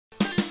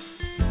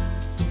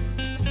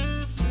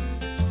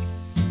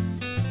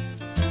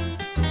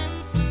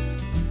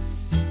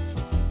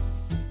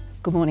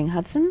Good morning,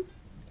 Hudson.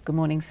 Good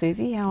morning,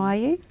 Susie. How are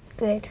you?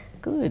 Good.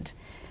 Good.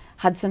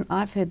 Hudson,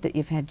 I've heard that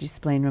you've had your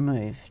spleen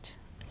removed.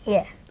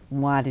 Yeah.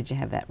 Why did you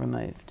have that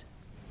removed?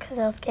 Because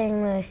I was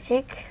getting really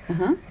sick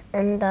Uh-huh.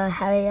 and I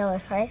had a yellow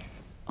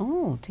face.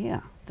 Oh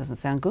dear, doesn't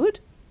sound good.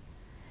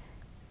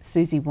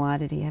 Susie, why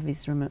did he have his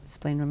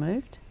spleen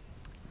removed?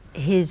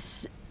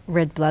 His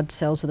red blood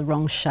cells are the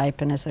wrong shape,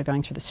 and as they're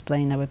going through the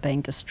spleen, they were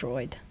being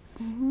destroyed.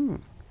 Mm-hmm.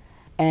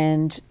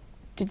 And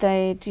do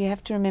you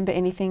have to remember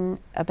anything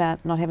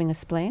about not having a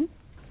spleen?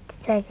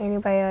 To take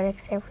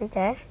antibiotics every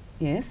day.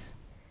 Yes.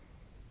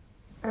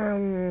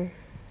 To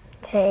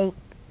eat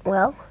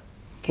well.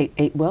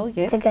 Eat well,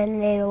 yes. To get a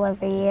needle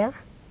every year.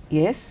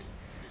 Yes.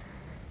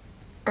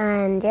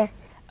 And yeah,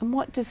 And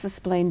what does the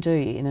spleen do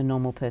in a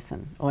normal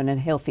person or in a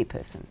healthy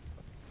person?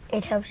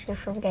 it helps you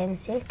from getting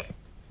sick.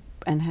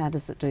 And how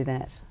does it do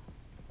that?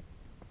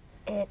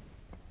 It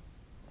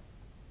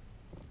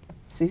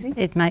Susie?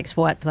 It makes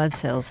white blood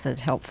cells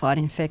that help fight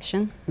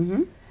infection.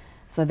 Mm-hmm.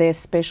 So they're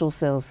special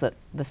cells that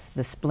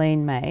the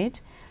spleen made,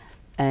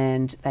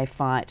 and they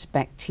fight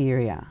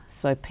bacteria.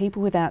 So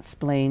people without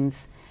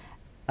spleens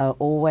are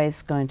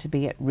always going to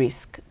be at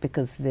risk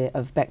because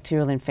of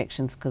bacterial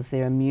infections because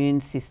their immune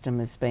system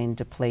has been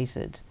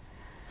depleted.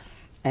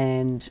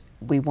 And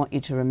we want you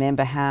to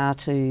remember how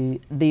to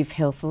live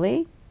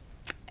healthily,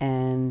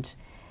 and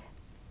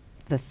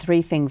the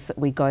 3 things that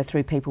we go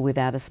through people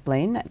without a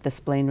spleen at the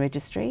Spleen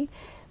Registry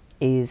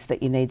is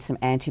that you need some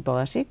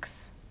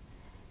antibiotics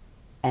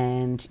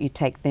and you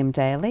take them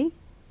daily.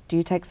 Do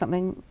you take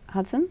something,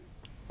 Hudson?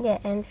 yeah,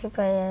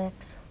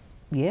 antibiotics.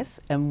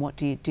 Yes. And what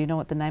do you know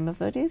what the name of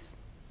it is?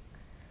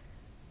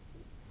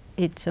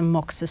 It's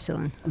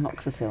amoxicillin.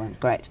 Amoxicillin.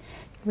 Great.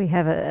 We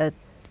have a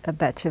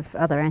batch of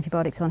other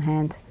antibiotics on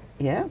hand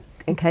Yeah.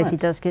 in case he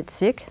excellent. does get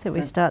sick, that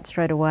we So- start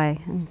straight away.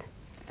 And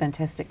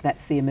Fantastic.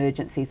 That's the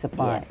emergency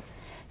supply. Yeah.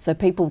 So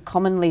people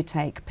commonly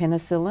take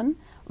penicillin,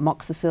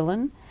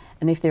 amoxicillin,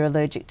 and if they're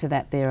allergic to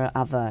that, there are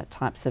other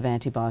types of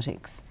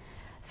antibiotics.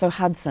 So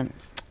Hudson,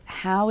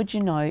 how would you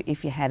know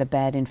if you had a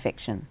bad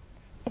infection?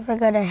 If I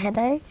got a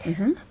headache,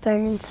 Mm-hmm.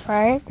 burning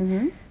throat,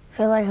 Mm-hmm.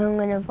 feel like I'm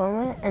going to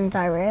vomit, and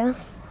diarrhea,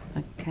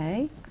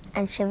 Okay.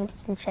 and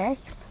shivers and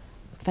shakes.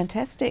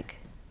 Fantastic.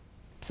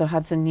 So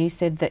Hudson, you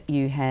said that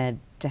you had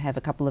to have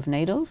a couple of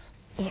needles?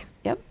 Yeah.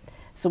 Yep.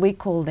 So we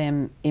call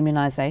them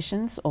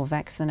immunisations or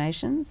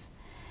vaccinations,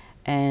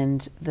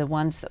 and the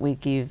ones that we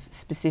give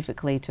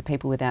specifically to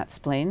people without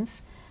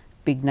spleens,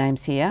 big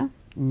names here,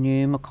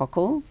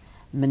 pneumococcal,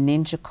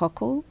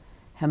 meningococcal,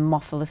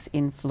 Haemophilus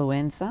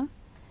influenza,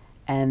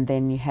 and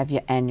then you have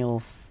your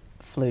annual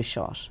flu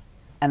shot.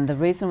 And the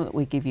reason that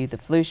we give you the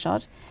flu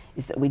shot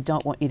is that we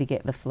don't want you to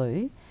get the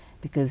flu,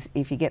 because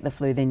if you get the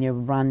flu then you're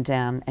run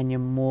down and you're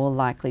more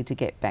likely to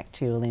get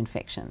bacterial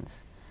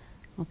infections.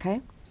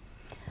 Okay?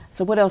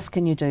 So what else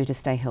can you do to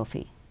stay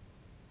healthy?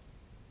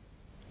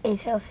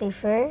 Eat healthy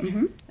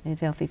food. Eat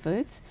healthy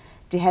foods.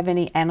 Do you have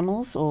any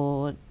animals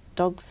or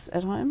dogs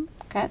at home?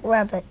 Cats?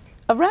 Rabbit.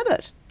 A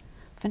rabbit.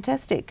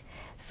 Fantastic.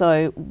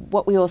 So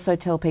what we also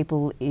tell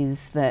people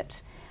is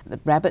that the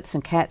rabbits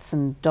and cats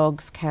and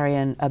dogs carry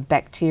a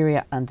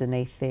bacteria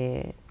underneath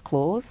their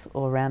claws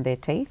or around their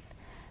teeth,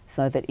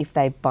 so that if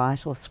they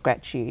bite or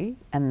scratch you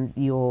and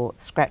your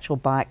scratch or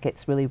bite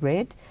gets really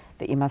red,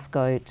 that you must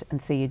go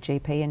and see your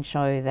GP and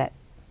show that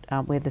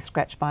where the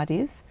scratch bite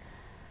is.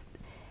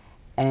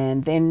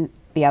 And then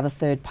the other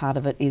third part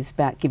of it is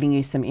about giving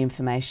you some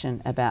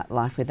information about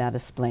life without a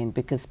spleen,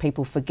 because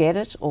people forget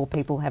it or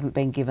people haven't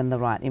been given the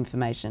right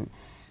information.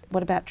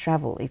 What about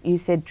travel? If you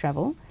said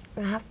travel,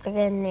 I have to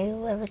get a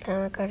needle every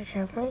time I go to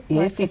travelling.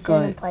 Yeah, like if you to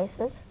certain go-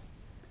 places.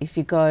 if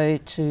you go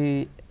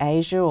to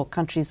Asia or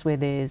countries where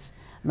there's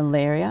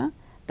malaria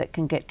that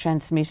can get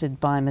transmitted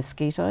by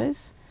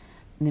mosquitoes,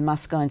 you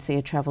must go and see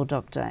a travel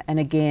doctor. And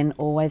again,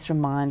 always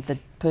remind the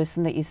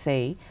person that you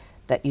see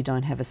that you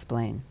don't have a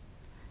spleen.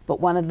 But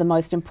one of the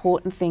most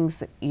important things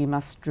that you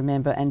must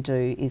remember and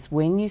do is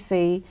when you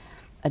see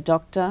a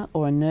doctor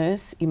or a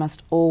nurse, you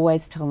must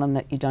always tell them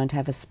that you don't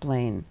have a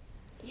spleen.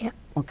 Yep.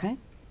 Okay?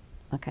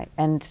 Okay.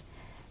 And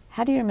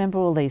how do you remember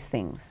all these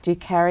things? Do you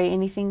carry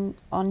anything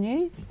on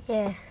you?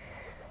 Yeah.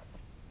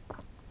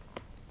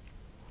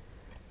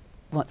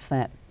 What's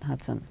that,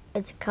 Hudson?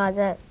 It's a card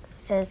that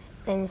says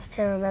things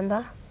to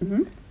remember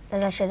Mm-hmm.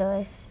 that I should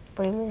always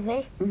bring with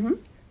me. Mm-hmm.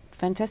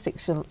 Fantastic.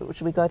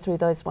 Should we go through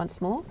those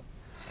once more?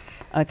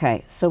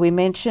 Okay, so we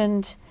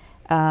mentioned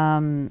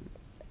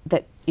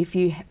that if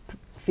you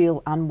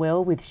feel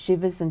unwell with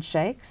shivers and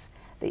shakes,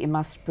 that you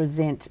must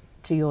present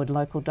to your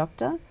local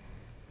doctor.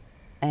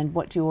 And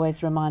what do you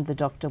always remind the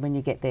doctor when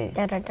you get there?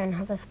 That I don't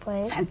have a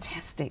spleen.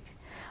 Fantastic.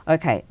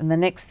 Okay, and the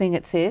next thing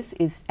it says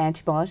is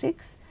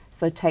antibiotics.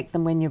 So take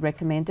them when you're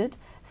recommended.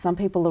 Some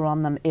people are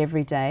on them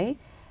every day.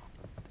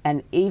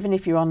 And even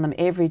if you're on them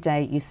every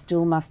day, you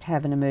still must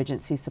have an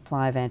emergency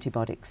supply of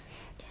antibiotics.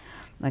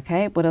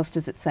 Okay, what else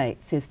does it say? It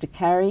says to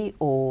carry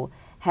or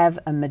have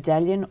a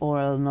medallion or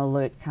an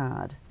alert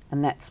card.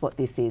 And that's what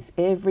this is.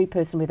 Every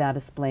person without a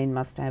spleen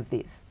must have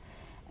this.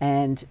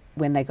 And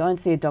when they go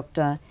and see a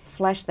doctor,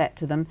 flash that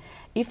to them.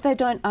 If they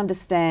don't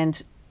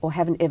understand or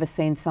haven't ever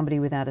seen somebody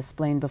without a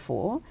spleen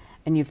before,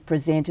 and you've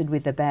presented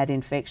with a bad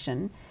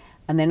infection,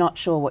 and they're not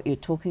sure what you're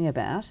talking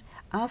about,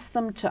 ask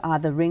them to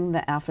either ring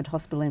the Alfred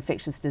Hospital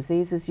Infectious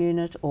Diseases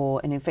Unit or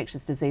an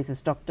infectious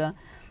diseases doctor,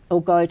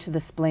 or go to the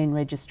Spleen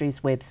Registry's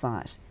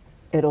website.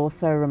 It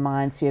also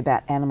reminds you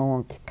about animal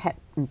and cat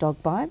and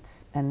dog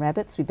bites and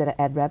rabbits. We better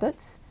add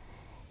rabbits.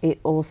 It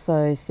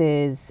also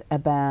says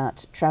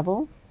about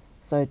travel,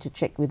 so to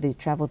check with the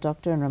travel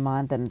doctor and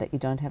remind them that you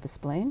don't have a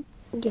spleen.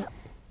 Yeah.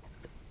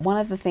 One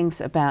of the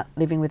things about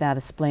living without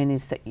a spleen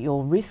is that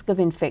your risk of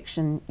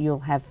infection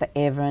you'll have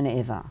forever and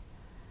ever.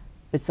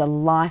 It's a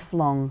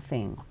lifelong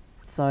thing.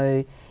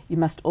 So you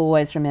must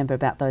always remember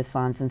about those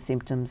signs and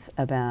symptoms,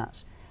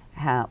 about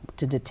how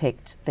to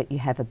detect that you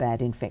have a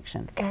bad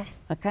infection. Okay.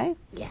 Okay?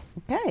 Yeah.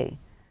 Okay.